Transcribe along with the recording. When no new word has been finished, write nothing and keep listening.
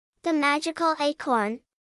The Magical Acorn.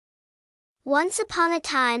 Once upon a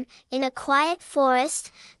time, in a quiet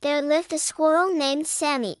forest, there lived a squirrel named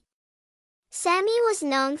Sammy. Sammy was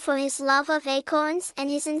known for his love of acorns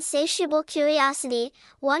and his insatiable curiosity.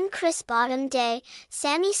 One crisp autumn day,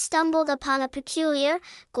 Sammy stumbled upon a peculiar,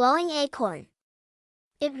 glowing acorn.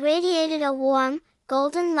 It radiated a warm,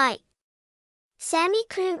 golden light. Sammy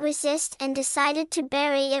couldn't resist and decided to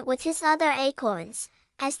bury it with his other acorns.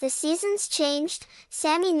 As the seasons changed,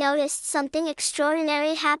 Sammy noticed something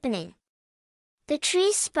extraordinary happening. The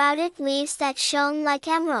trees sprouted leaves that shone like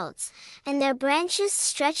emeralds, and their branches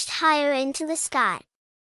stretched higher into the sky.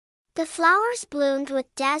 The flowers bloomed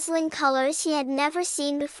with dazzling colors he had never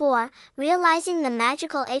seen before. Realizing the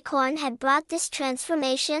magical acorn had brought this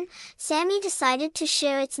transformation, Sammy decided to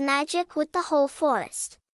share its magic with the whole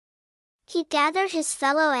forest. He gathered his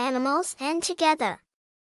fellow animals and together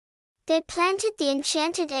they planted the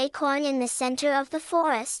enchanted acorn in the center of the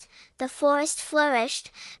forest. The forest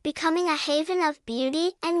flourished, becoming a haven of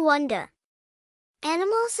beauty and wonder.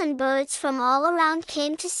 Animals and birds from all around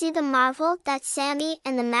came to see the marvel that Sammy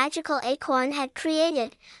and the magical acorn had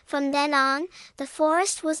created. From then on, the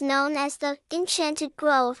forest was known as the Enchanted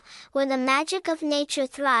Grove, where the magic of nature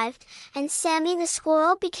thrived, and Sammy the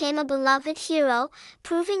squirrel became a beloved hero,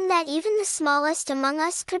 proving that even the smallest among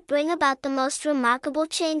us could bring about the most remarkable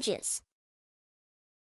changes.